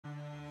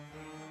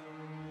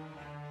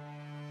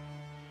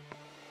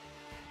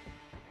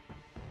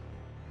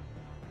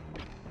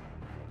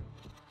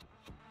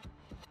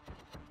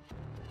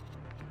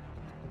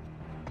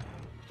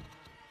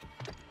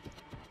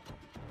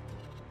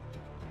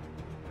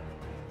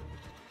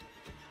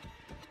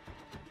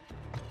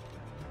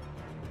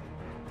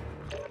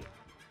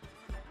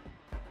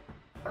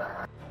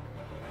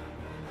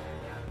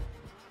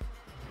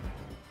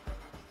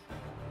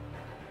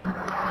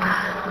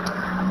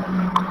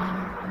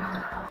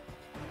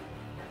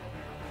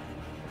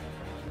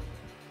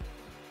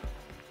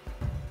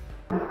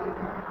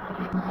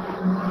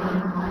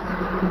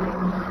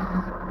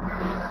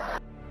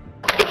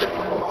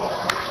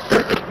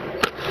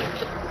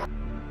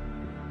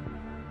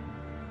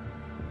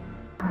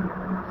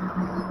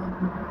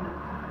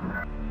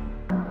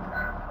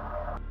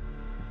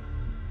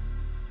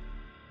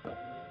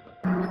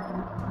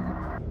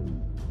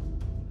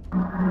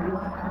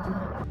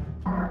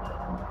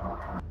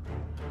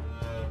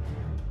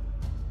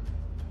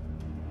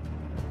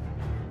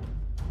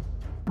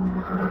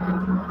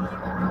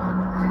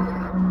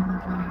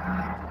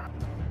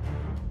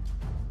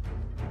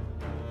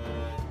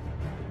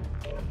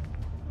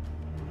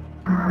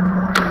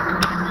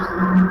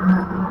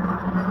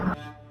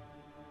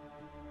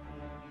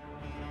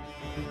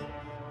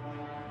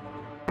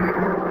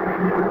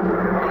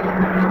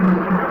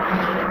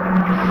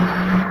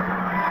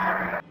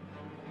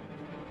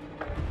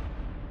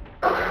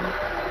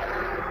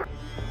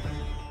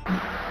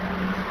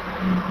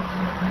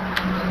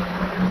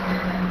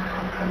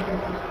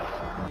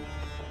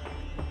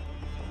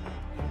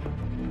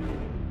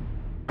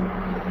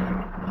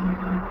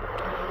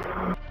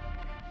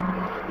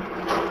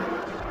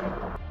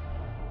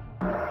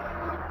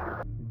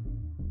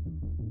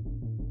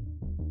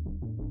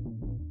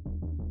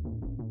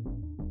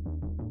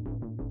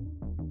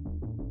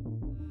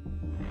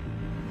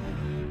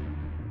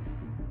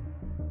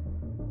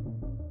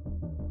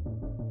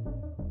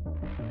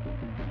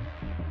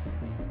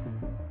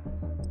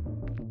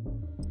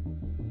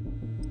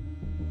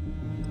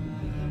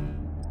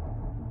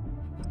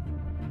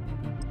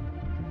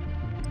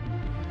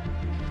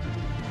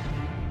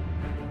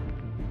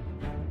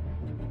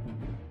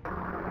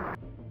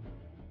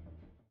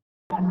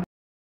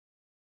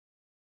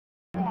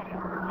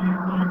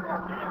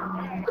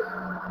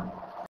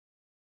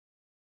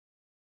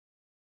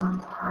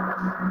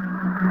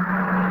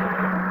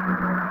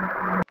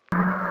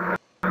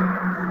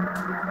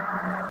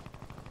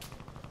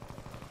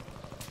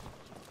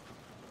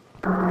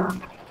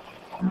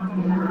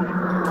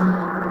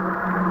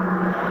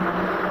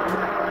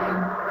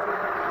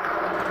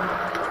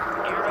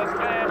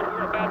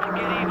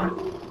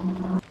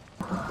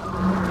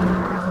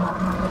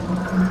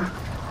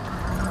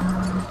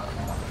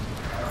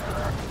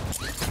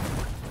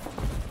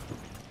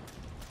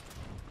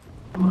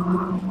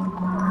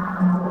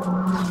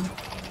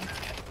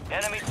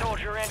Enemy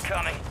soldier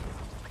incoming.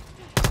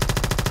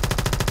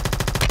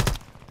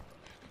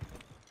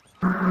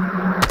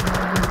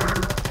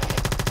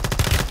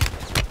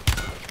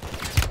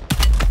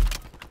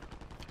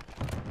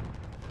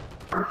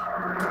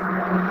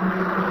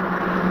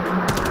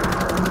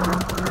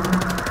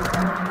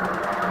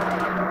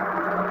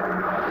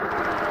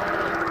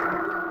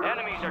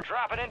 Enemies are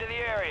dropping into the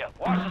area.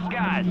 Watch the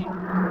skies.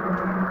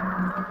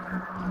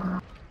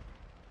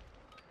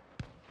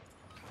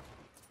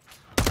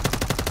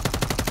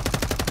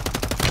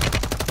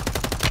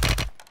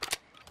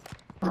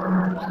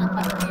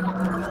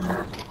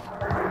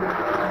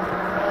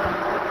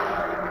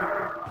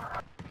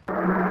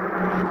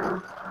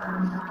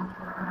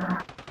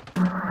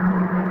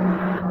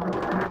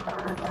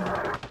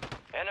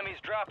 Enemies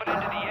dropping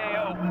into the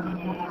AO.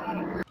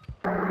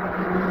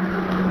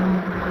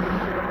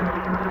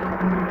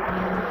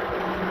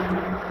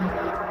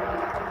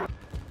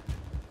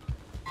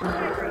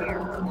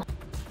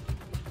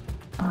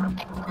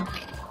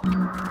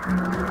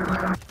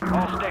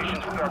 All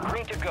stations, we are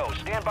green to go.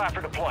 Stand by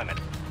for deployment.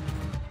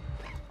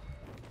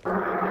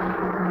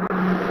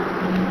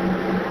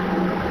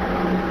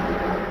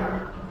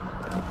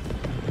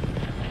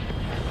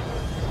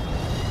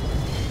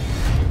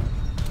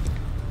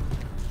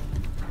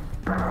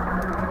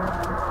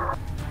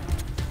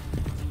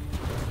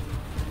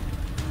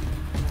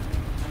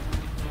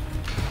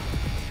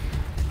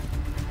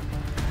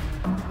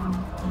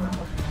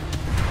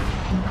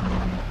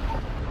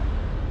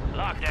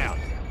 Lockdown.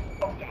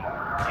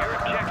 Your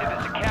objective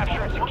is to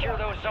capture and secure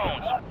those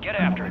zones. Get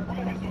after it.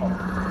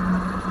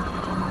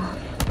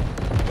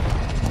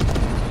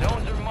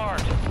 Zones are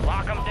marked.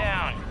 Lock them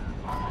down.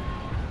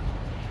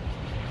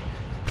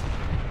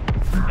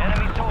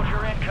 Enemy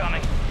soldier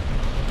incoming.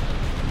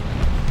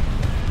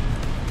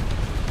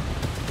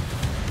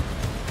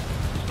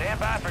 Stand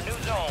by for new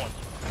zones.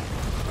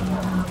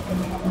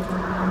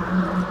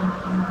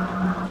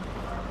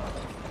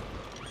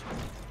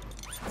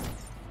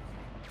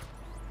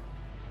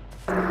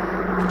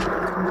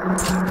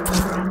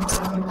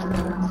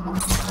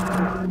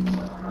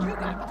 You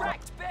got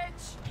wrecked,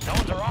 bitch!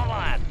 Zones are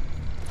online.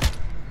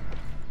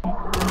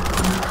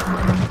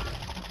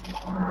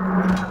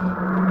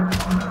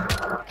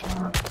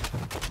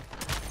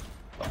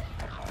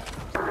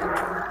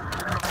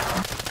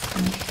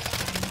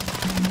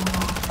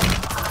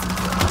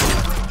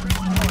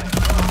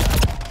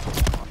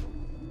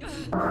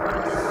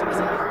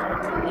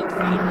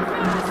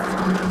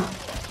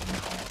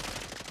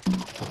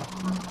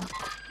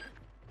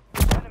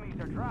 Enemies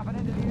are dropping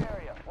into the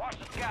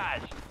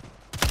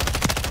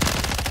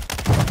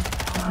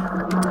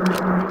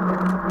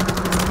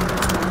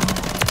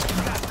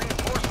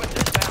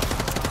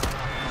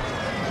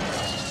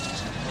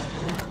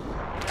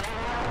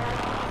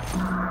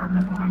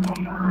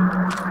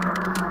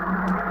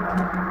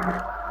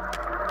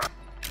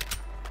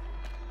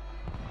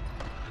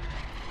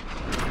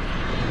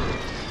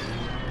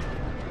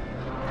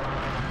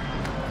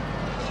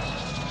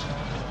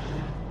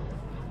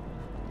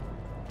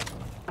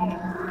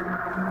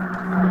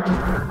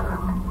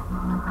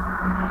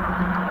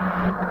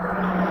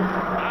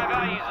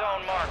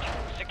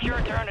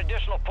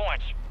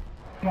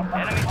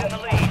Enemies in the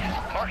lead.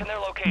 Marking their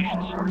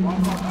locations.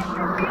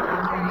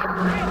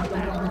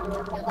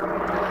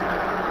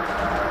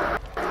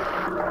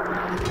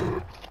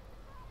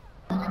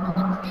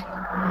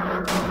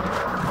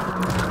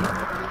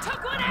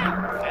 Took one out!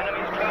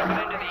 Enemies dropping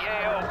into the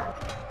AO.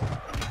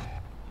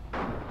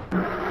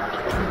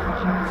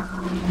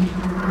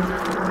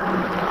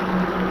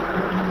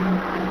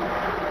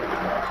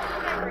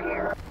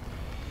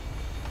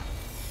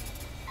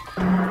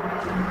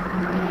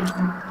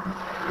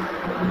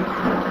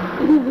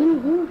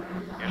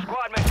 Your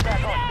squad mates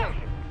back on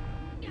station.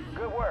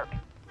 Good work.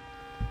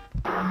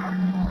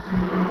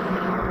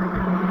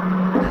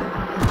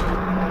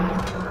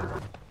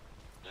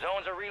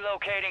 Zones are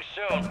relocating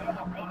soon.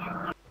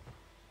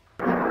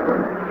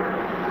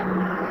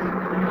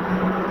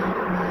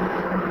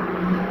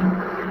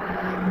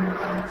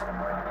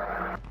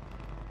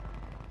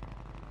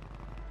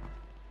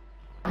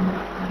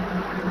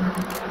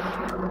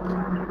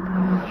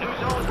 New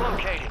zones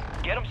located.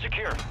 Get them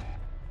secure.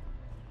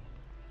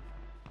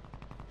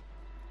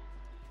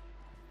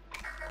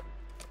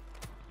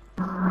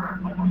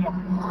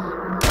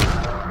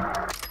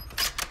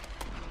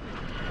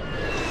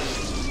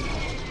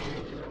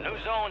 New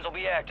zones will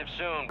be active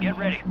soon. Get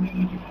ready.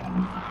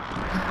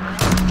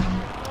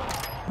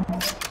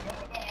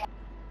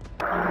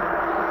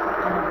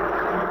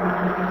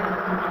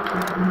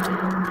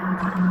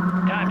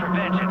 Time for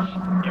vengeance.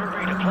 You're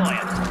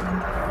redeploying.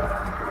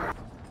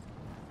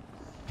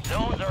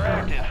 Zones are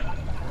active.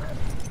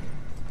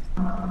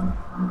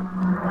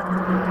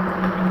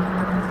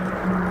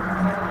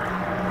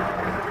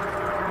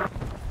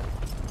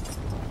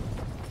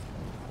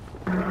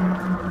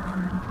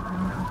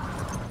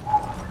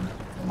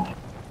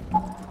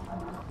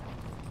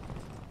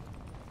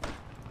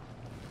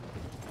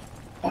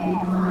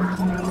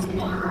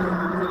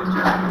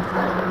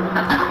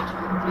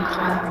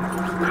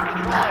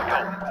 Control Echo.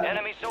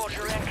 Enemy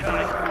soldier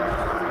incoming.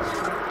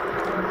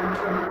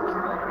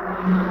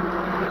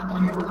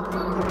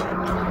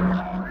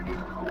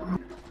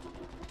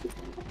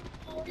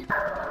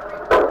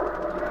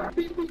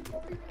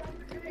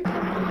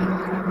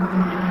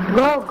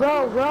 Go,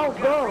 go, go,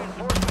 go.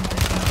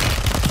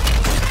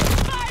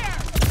 Fire!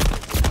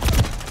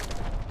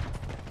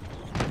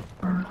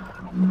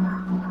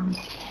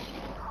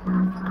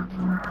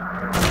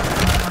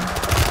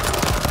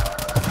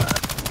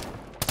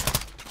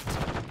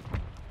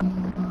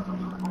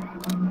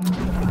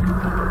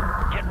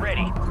 Get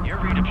ready. You're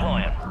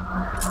redeploying.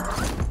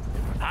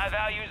 High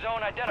value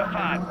zone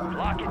identified.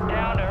 Lock it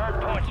down to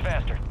earn points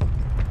faster.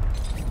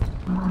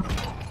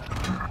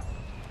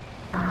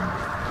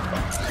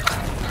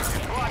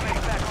 Your squad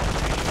mates back on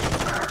station.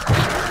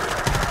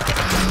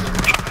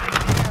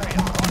 Area.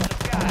 Watch the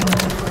skies.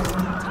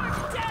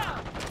 Target down!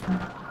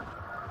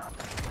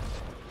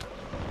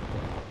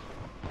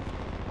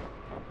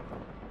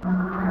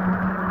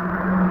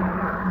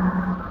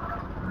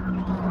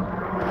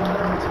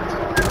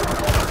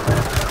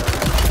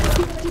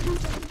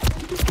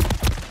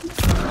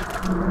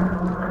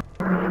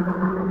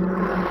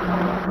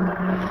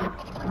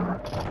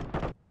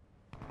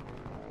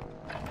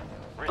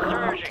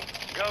 Resurging.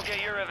 Go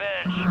get your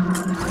revenge.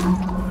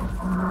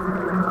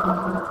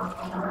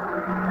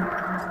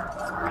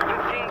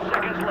 15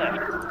 seconds left.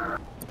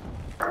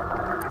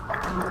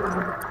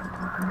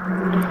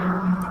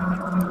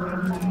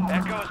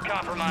 Echo is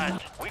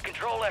compromised. We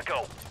control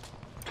Echo.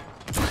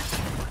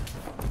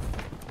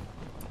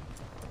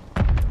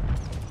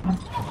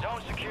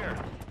 Zone secure.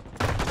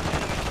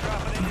 Enemies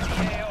dropping into the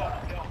AO.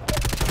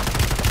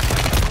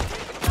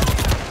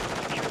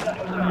 Secure the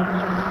new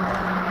zones.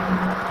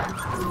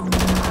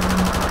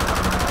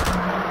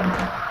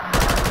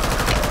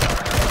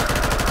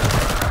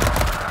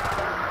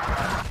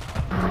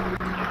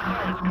 New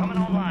zones coming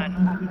online.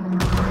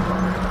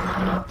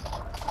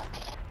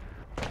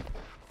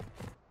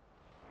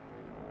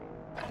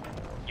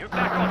 You're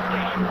back on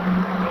station.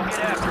 Go get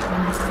after it.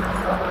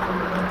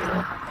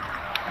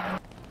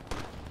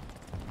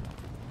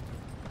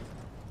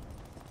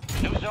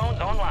 New zones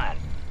online.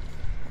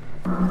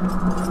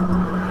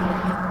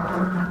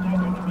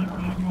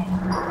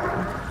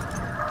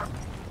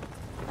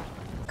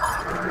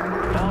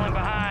 Falling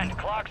behind.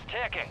 Clock's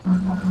ticking.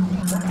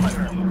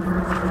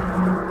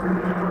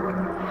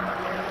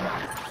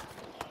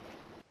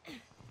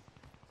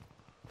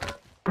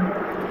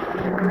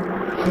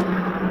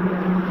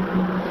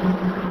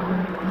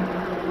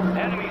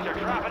 Enemies are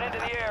dropping into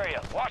the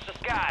area. Watch the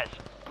skies.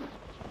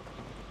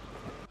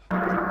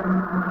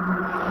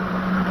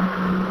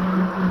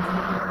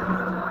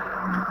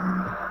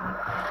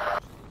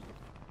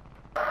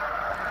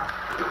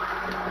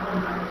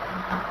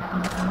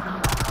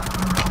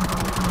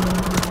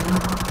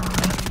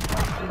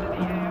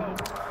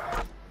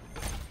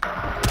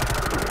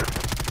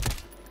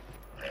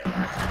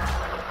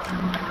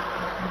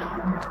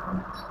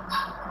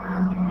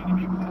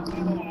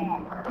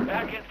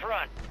 Back in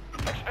front.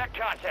 Expect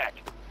contact.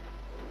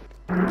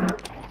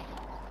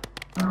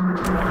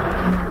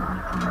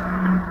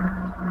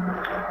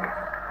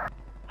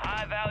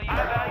 High value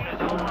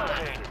is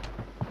online.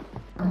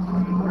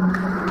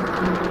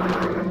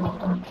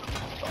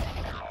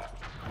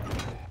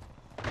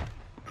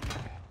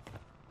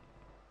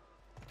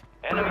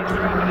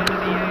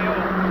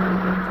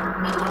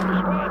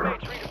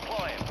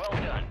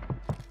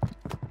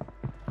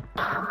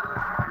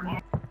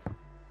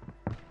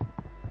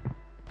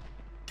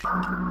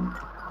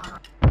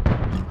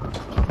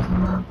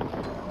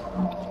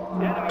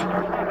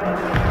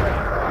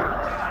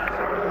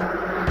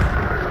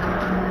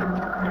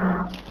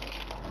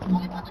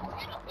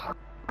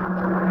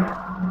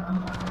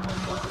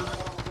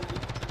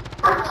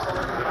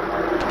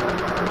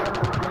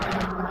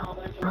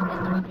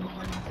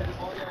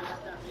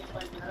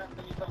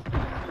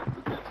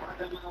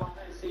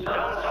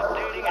 Zones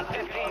updating in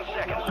 15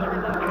 seconds.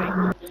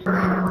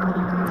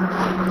 Relocate.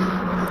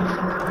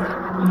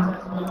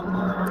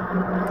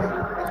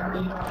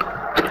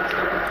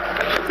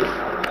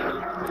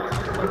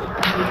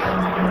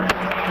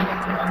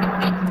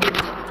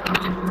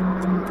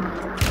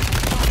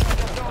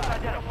 Zones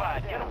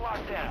identified. Get them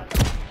locked down.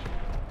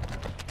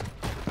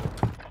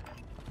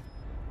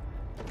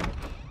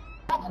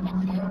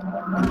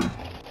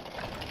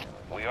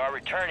 We are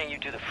returning you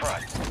to the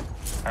front.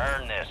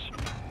 Earn this.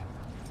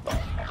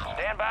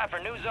 Stand by for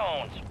new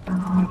zones.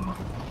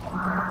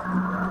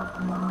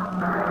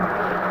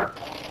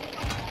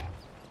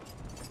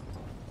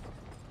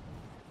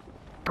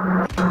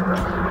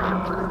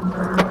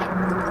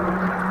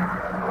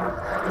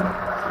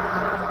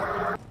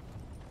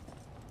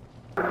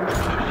 New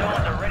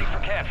zones are ready for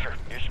capture.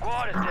 Your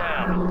squad is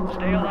down.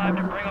 Stay alive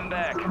to bring them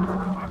back. Your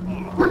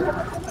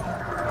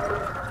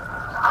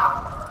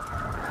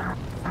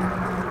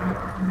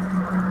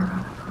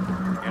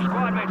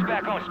squad mate's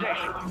back on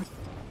station.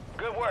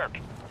 Good work.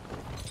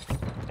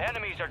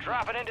 Enemies are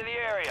dropping into the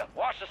area.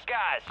 Watch the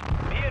skies.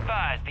 Be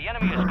advised, the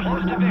enemy is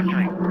close to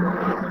victory.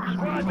 Your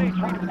squad mate's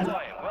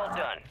redeploying. Well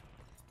done.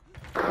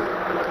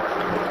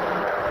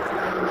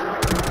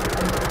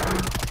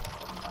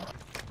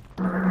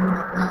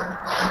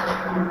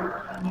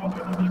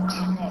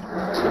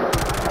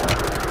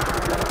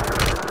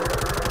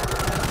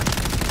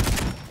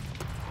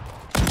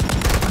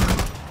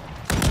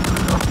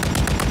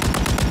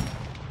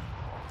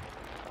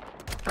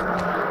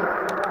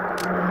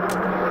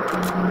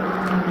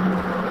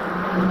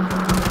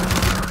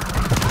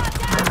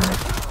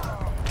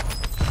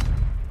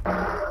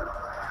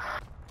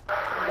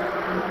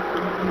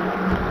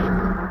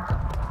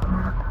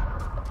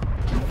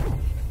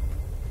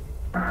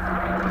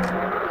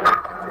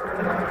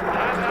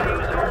 High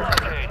value zone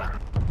located.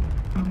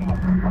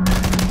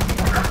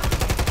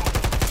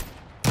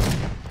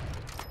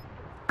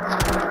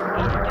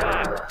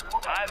 Overtime.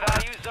 High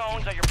value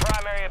zones are your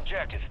primary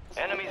objective.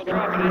 Enemies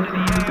dropping into the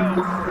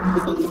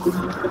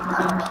AO.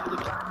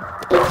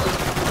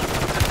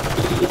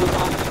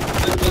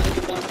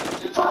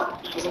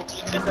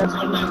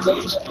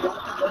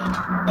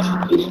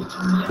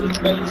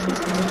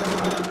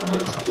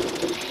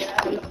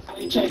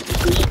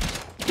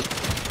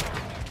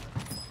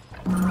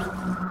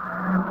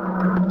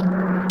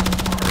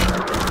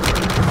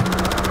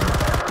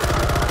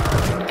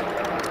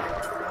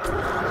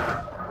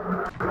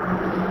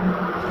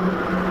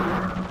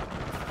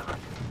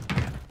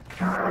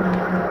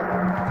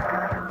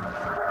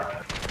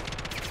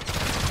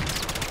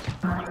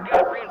 You've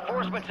got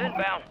reinforcements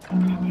inbound.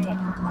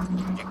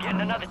 You're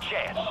getting another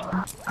chance.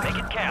 Make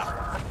it count.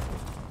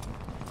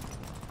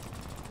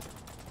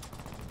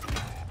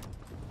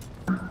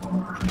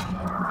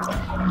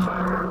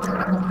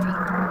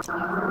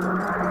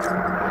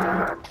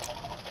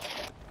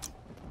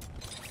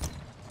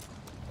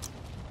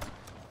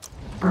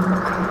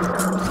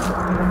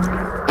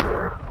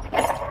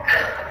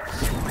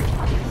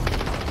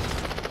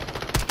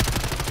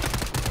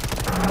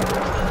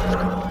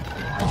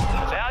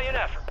 Valiant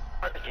effort.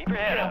 Keep your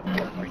head up.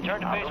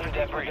 Return to base for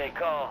debrief. They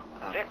call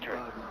victory.